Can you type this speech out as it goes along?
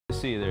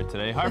See you there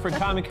today. Hartford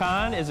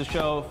ComiCON is a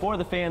show for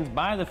the fans,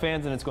 by the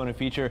fans, and it's going to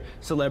feature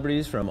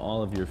celebrities from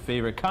all of your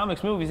favorite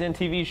comics, movies, and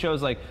TV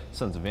shows like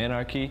Sons of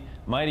Anarchy,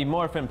 Mighty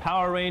Morphin,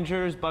 Power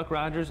Rangers, Buck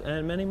Rogers,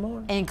 and many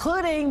more.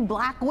 Including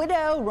Black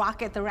Widow,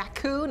 Rocket the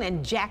Raccoon,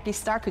 and Jackie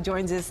Stark, who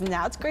joins us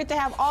now. It's great to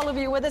have all of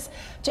you with us.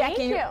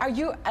 Jackie, are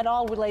you at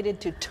all related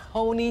to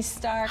Tony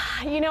Stark?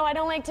 You know, I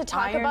don't like to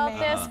talk about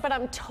this, but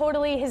I'm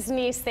totally his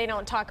niece. They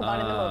don't talk about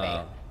in the movie.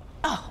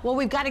 Oh, well,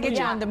 we've got to get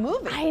you on the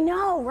movie. I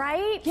know,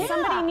 right? Yeah.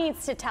 Somebody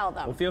needs to tell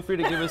them. Well, feel free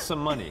to give us some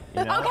money.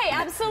 You know? Okay,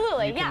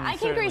 absolutely. Yeah, I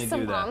can grease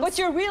some palms. What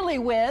you're really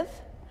with?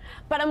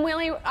 But I'm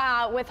really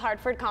with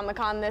Hartford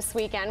ComiCON this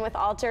weekend with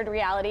Altered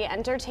Reality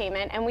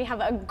Entertainment, and we have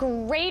a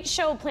great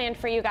show planned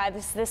for you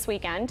guys this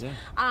weekend.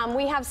 Yeah.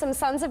 We have some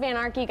Sons of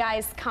Anarchy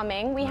guys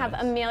coming. We have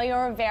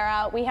Emilio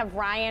Rivera. We have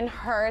Ryan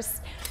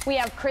Hurst. We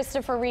have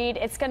Christopher Reed.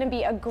 It's going to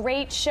be a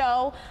great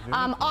show.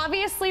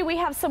 Obviously, we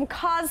have some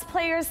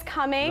cosplayers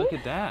coming. Look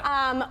at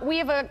that. We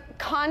have a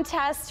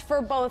contest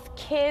for both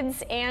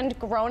kids and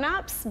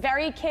grown-ups.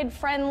 Very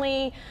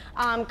kid-friendly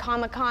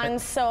Comic-Con,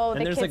 so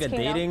the kids can go. And there's like a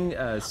dating,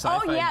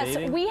 sci-fi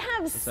dating? We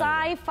have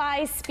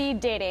sci-fi speed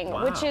dating,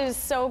 which is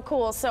so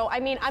cool. So, I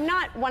mean, I'm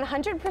not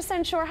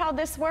 100% sure how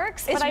this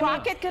works. Is but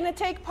Rocket going to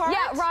take part?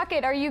 Yeah,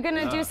 Rocket, are you going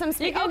to do some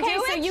speed? Okay,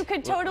 so you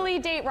could totally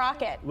date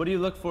Rocket. What do you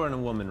look for in a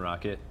woman,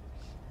 Rocket?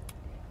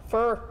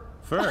 Fur.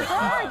 Fur.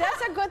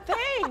 That's a good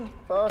thing.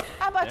 How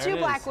about you,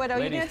 Black Widow?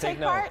 You going to take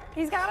part?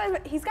 He's gotta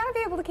be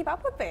able to keep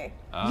up with me.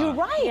 You're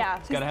right. Yeah.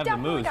 He's got to have the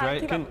moves,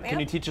 right? Can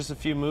you teach us a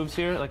few moves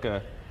here? Like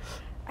a...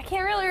 I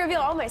can't really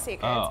reveal all my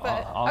secrets,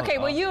 but... Okay,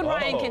 well, you and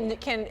Ryan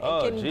can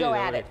go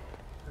at it.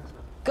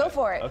 Go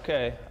for it.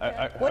 Okay.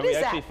 What is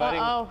that?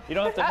 Fighting? You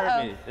don't have to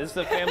hurt me. This is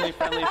a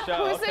family-friendly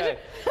show. Okay.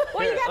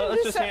 Well, you gotta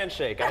let's just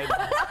handshake.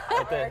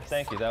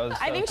 Thank you. That was.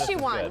 I think she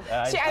won.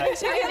 I think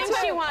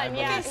she won.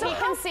 Yeah, he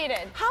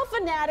conceded. How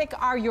fanatic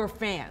are your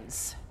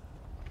fans?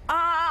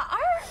 Our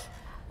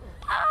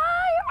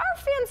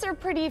fans are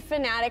pretty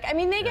fanatic. I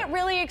mean, they get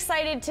really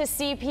excited to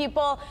see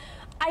people.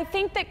 I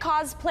think that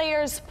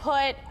cosplayers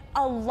put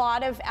a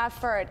lot of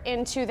effort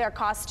into their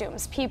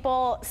costumes.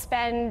 People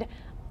spend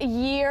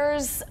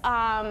years,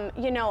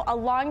 you know, a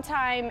long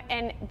time,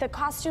 and the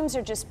costumes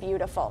are just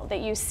beautiful that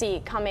you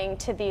see coming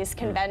to these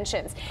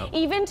conventions.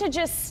 Even to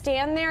just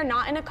stand there,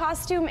 not in a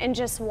costume, and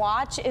just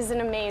watch is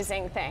an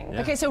amazing thing.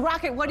 Okay, so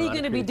Rocket, what are you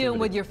going to be doing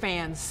with your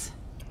fans?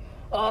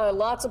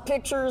 Lots of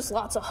pictures,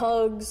 lots of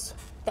hugs,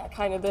 that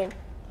kind of thing.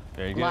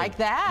 Very good. Like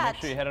that.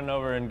 Make sure you head on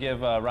over and give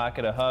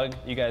Rocket a hug.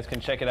 You guys can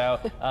check it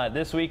out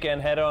this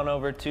weekend. Head on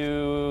over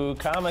to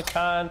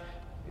ComiCON.com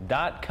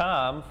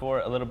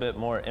for a little bit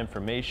more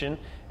information.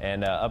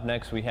 And up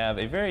next, we have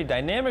a very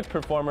dynamic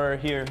performer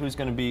here who's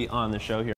going to be on the show here.